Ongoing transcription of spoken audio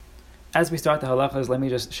As we start the halachas, let me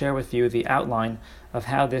just share with you the outline of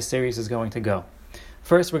how this series is going to go.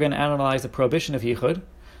 First, we're going to analyze the prohibition of yichud,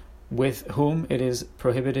 with whom it is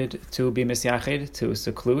prohibited to be misyached, to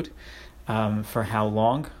seclude, for how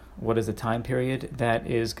long, what is the time period that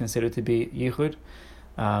is considered to be yichud,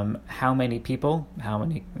 how many people,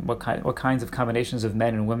 what kinds of combinations of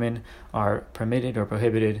men and women are permitted or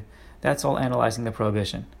prohibited. That's all analyzing the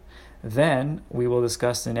prohibition. Then we will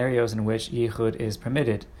discuss scenarios in which yichud is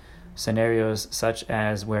permitted. Scenarios such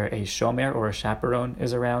as where a shomer or a chaperone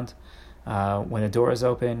is around, when the door is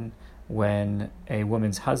open, when a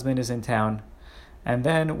woman's husband is in town. And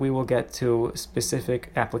then we will get to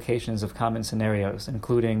specific applications of common scenarios,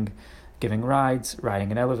 including giving rides, riding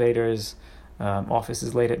in elevators,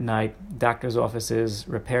 offices late at night, doctor's offices,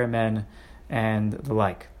 repairmen, and the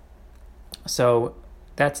like. So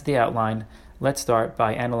that's the outline. Let's start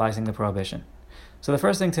by analyzing the prohibition. So the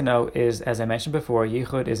first thing to know is, as I mentioned before,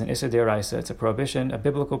 yichud is an issur d'oraisa. It's a prohibition, a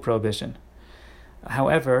biblical prohibition.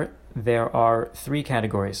 However, there are three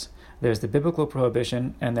categories. There's the biblical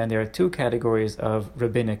prohibition, and then there are two categories of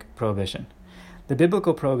rabbinic prohibition. The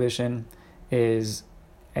biblical prohibition is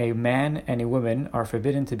a man and a woman are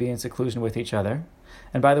forbidden to be in seclusion with each other.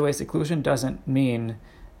 And by the way, seclusion doesn't mean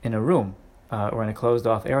in a room or in a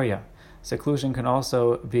closed-off area. Seclusion can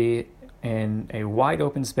also be in a wide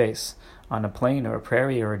open space, on a plain or a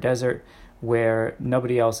prairie or a desert where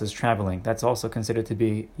nobody else is traveling. That's also considered to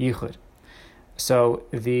be yichud. So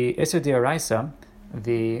the issur d'oraisa,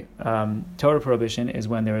 the Torah prohibition, is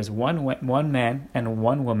when there is one man and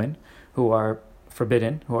one woman who are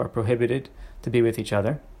forbidden, who are prohibited to be with each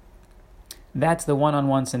other. That's the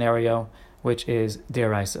one-on-one scenario, which is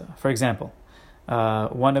d'oraisa. For example,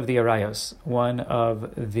 one of the arayos, one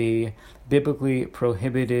of the biblically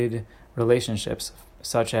prohibited relationships,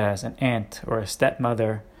 such as an aunt or a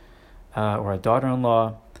stepmother or a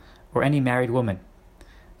daughter-in-law or any married woman.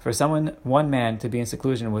 For one man to be in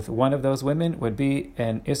seclusion with one of those women would be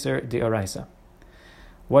an issur d'oraisa.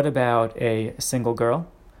 What about a single girl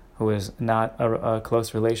who is not a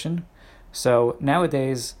close relation? So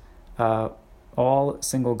nowadays, all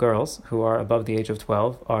single girls who are above the age of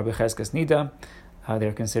 12 are b'chezkas nida.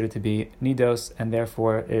 They're considered to be nidos, and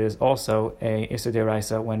therefore it is also a issur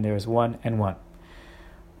d'oraisa when there is one and one.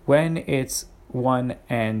 When it's one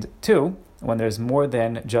and two, when there's more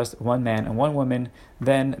than just one man and one woman,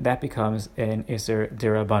 then that becomes an issur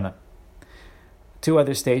d'Rabbanan. Two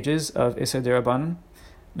other stages of issur d'Rabbanan.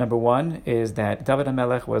 Number one is that David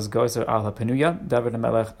HaMelech was gozer al hapenuya. David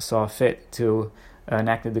HaMelech saw fit to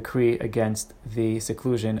enact a decree against the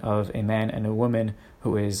seclusion of a man and a woman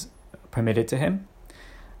who is permitted to him.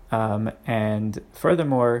 And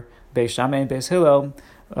furthermore, Beis Shammai and Beis Hillel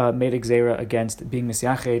made a gzeira against being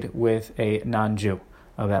misyached with a non-Jew,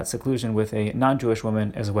 about seclusion with a non-Jewish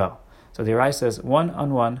woman as well. So the Orai says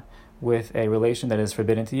one-on-one with a relation that is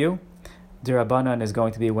forbidden to you. D'Rabbanan is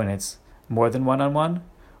going to be when it's more than one-on-one,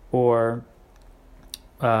 or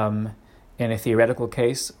in a theoretical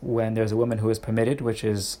case when there's a woman who is permitted, which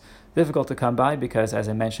is difficult to come by because, as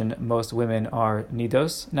I mentioned, most women are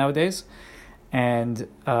nidos nowadays. And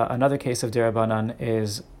another case of D'Rabbanan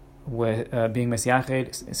is with being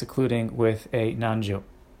misyached, secluding with a non-Jew,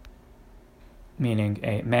 meaning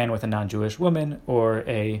a man with a non-Jewish woman or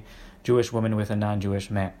a Jewish woman with a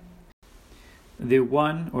non-Jewish man. The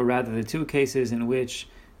one, or rather the two cases in which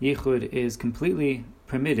yichud is completely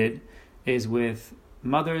permitted is with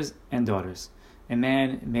mothers and daughters. A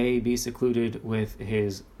man may be secluded with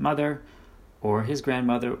his mother or his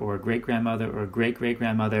grandmother or great-grandmother or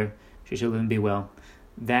great-great-grandmother. She should live and be well.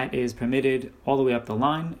 That is permitted all the way up the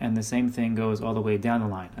line, and the same thing goes all the way down the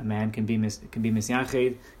line. A man can be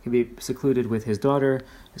misyached, can be secluded with his daughter,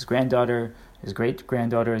 his granddaughter, his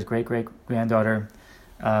great-granddaughter, his great-great-granddaughter.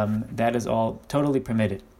 That is all totally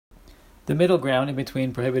permitted. The middle ground in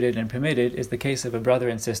between prohibited and permitted is the case of a brother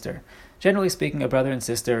and sister. Generally speaking, a brother and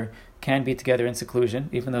sister can be together in seclusion,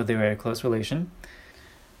 even though they're a close relation.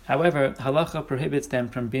 However, halacha prohibits them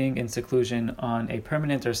from being in seclusion on a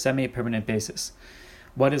permanent or semi-permanent basis.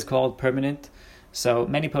 What is called permanent? So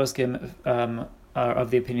many poskim are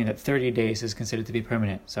of the opinion that 30 days is considered to be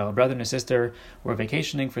permanent. So a brother and a sister were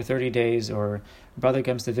vacationing for 30 days, or a brother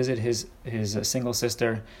comes to visit his single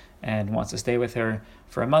sister and wants to stay with her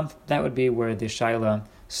for a month. That would be where the shaila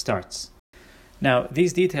starts. Now,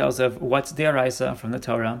 these details of what's d'oraisa from the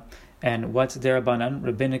Torah and what's d'Rabbanan,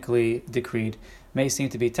 rabbinically decreed, may seem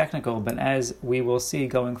to be technical, but as we will see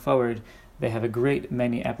going forward, they have a great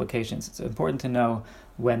many applications. It's important to know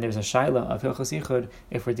when there's a shaila of hilchos yichud,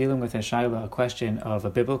 if we're dealing with a shaila, a question of a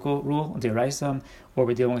biblical rule, d'oraisa, or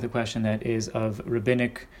we're dealing with a question that is of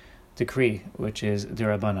rabbinic decree, which is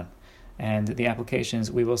d'Rabbanan. and the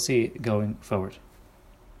applications we will see going forward.